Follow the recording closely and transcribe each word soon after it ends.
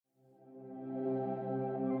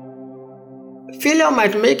Failure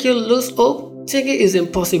might make you lose hope, thinking it's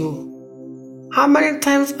impossible. How many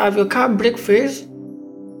times have your car brake failed?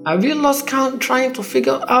 Have you lost count trying to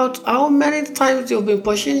figure out how many times you've been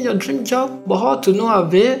pursuing your dream job but all to no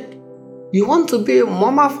avail? You want to be a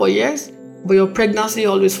mama for years, but your pregnancy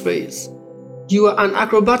always fails. You are an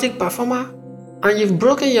acrobatic performer and you've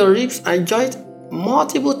broken your ribs and joints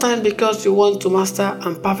multiple times because you want to master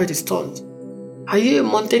and perfect a stunt. Are you a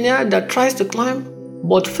mountaineer that tries to climb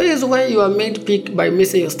but fails when you are made peak by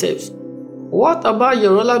missing your steps? What about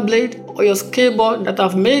your rollerblade or your skateboard that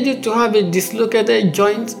have made you to have a dislocated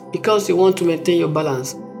joint because you want to maintain your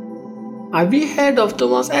balance? Have you heard of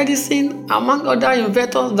Thomas Edison among other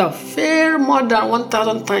inventors that failed more than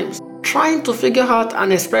 1,000 times trying to figure out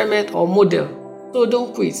an experiment or model? So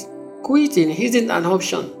don't quit. Quitting isn't an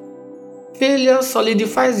option. Failure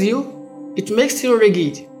solidifies you. It makes you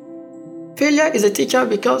rigid. Failure is a teacher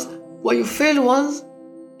because when you fail once,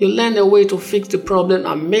 you learn a way to fix the problem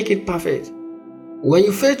and make it perfect. When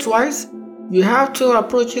you fail twice, you have two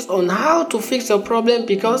approaches on how to fix your problem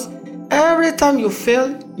because every time you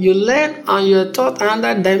fail, you learn and you are taught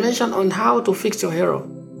another dimension on how to fix your error.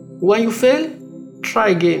 When you fail, try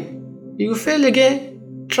again. You fail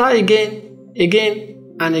again, try again,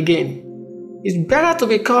 and again. It's better to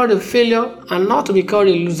be called a failure and not to be called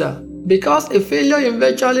a loser because a failure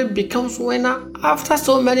eventually becomes winner after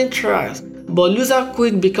so many tries, but loser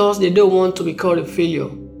quit because they don't want to be called a failure.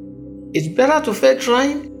 It's better to fail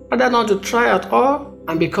trying rather not to try at all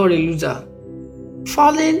and be called a loser.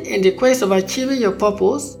 Falling in the quest of achieving your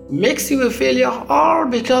purpose makes you a failure all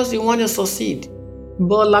because you want to succeed.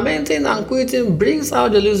 But lamenting and quitting brings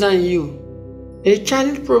out the loser in you. A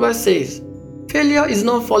Chinese proverb says, failure is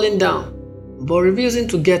not falling down, but refusing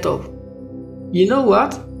to get up. You know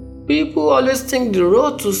what? People always think the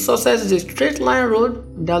road to success is a straight line road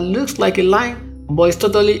that looks like a line, but is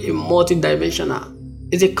totally a multi-dimensional.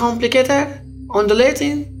 It's a complicated,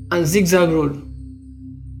 undulating, and zigzag road.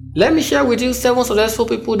 Let me share with you 7 successful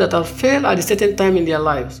people that have failed at a certain time in their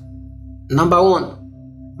lives. Number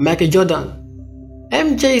 1. Michael Jordan.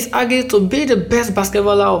 MJ is argued to be the best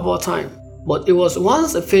basketballer of all time, but he was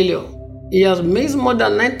once a failure. He has missed more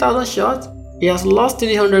than 9,000 shots. He has lost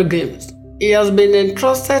 300 games. He has been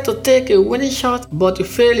entrusted to take a winning shot, but he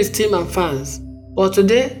failed his team and fans. But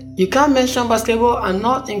today, you can't mention basketball and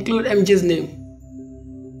not include MJ's name.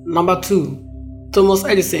 Number 2. Thomas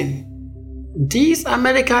Edison. This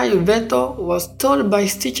American inventor was told by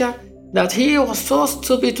his teacher that he was so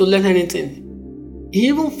stupid to learn anything. He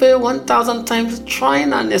even failed 1,000 times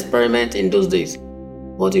trying an experiment in those days,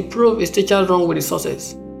 but he proved his teacher wrong with his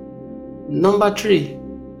success. Number 3.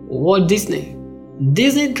 Walt Disney.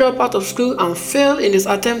 Disney dropped out of school and failed in his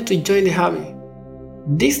attempt to join the army.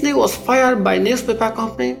 Disney was fired by a newspaper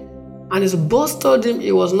company and his boss told him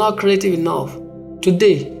he was not creative enough.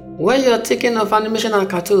 Today, when you are thinking of animation and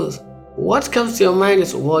cartoons, what comes to your mind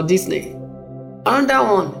is Walt Disney. Another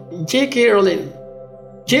one, J.K. Rowling.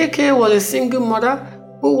 J.K. was a single mother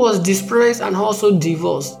who was displaced and also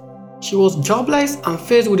divorced. She was jobless and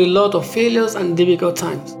faced with a lot of failures and difficult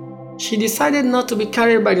times. She decided not to be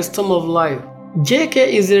carried by the storm of life.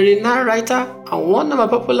 J.K. is a renowned writer and one of her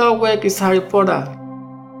popular works is Harry Potter.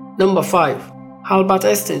 Number 5. Albert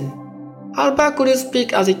Einstein. Albert couldn't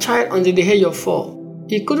speak as a child until the age of 4.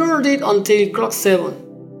 He couldn't read until he clocked 7.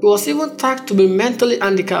 He was even tagged to be mentally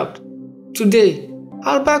handicapped. Today,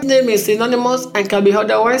 Albert's name is synonymous and can be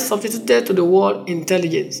otherwise substituted to the word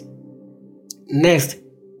intelligence. Next,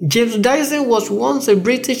 James Dyson was once a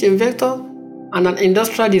British inventor and an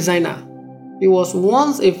industrial designer. He was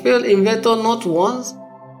once a failed inventor not once,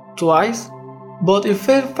 twice, but he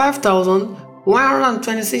failed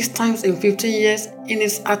 5,126 times in 15 years in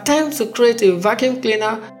his attempt to create a vacuum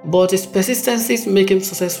cleaner, but his persistency made him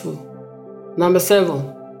successful. Number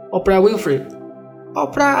 7. Oprah Winfrey.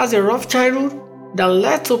 Oprah has a rough childhood that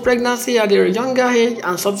led to pregnancy at a younger age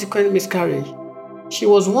and subsequent miscarriage. She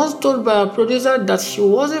was once told by her producer that she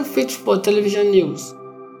wasn't fit for television news.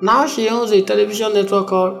 Now she owns a television network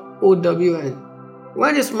called OWN.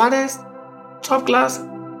 When the smartest, top class,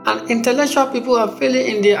 and intellectual people are failing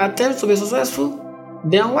in their attempts to be successful,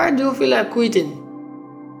 then why do you feel like quitting?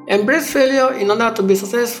 Embrace failure in order to be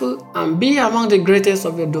successful and be among the greatest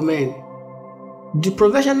of your domain. The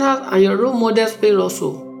professionals and your role models fail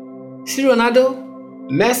also. See Ronaldo,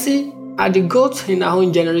 Messi are the GOATs in our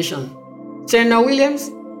own generation. Serena Williams,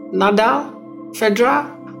 Nadal, Federer,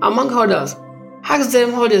 among others. Ask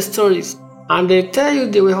them all their stories and they tell you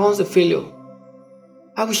they were once a failure.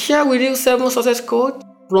 I will share with you 7 success quotes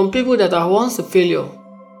from people that are once a failure.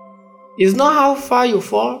 It's not how far you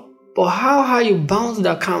fall, but how high you bounce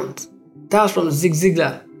that counts. That's from Zig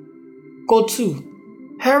Ziglar. Code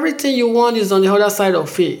 2. Everything you want is on the other side of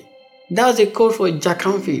fear. That's a code for Jack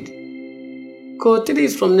Canfield. Code 3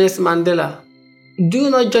 is from Nelson Mandela. Do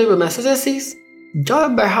not judge by my successes,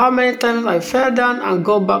 judge by how many times I fell down and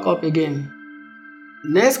got back up again.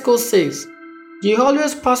 Next code says, you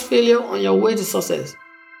always pass failure on your way to success.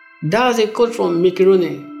 That's a quote from Mickey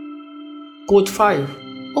Rooney. Code 5.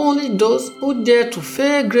 Only those who dare to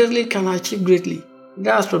fail greatly can achieve greatly.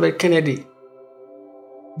 That's Robert Kennedy.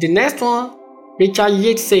 The next one, Richard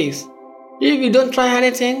Yates says, if you don't try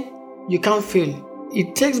anything, you can't fail.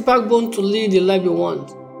 It takes backbone to live the life you want.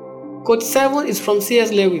 Code 7 is from C.S.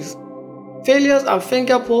 Lewis. Failures are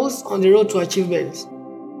fingerposts on the road to achievements.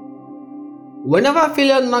 Whenever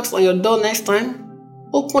failure knocks on your door next time,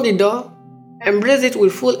 open the door, embrace it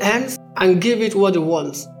with full hands, and give it what it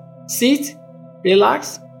wants. Sit,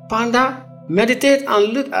 relax, ponder, meditate,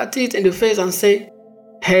 and look at it in the face and say,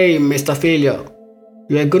 hey, Mr. Failure,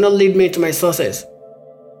 you are gonna lead me to my success.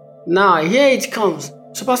 Now, here it comes.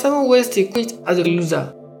 Super 7 ways to quit as a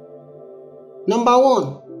loser. Number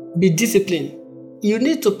 1. Be disciplined. You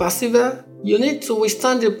need to persevere. You need to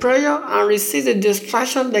withstand the pressure and resist the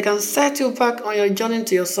distraction that can set you back on your journey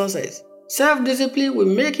to your success. Self-discipline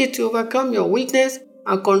will make it to overcome your weakness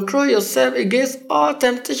and control yourself against all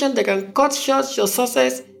temptation that can cut short your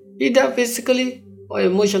success, either physically or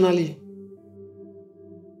emotionally.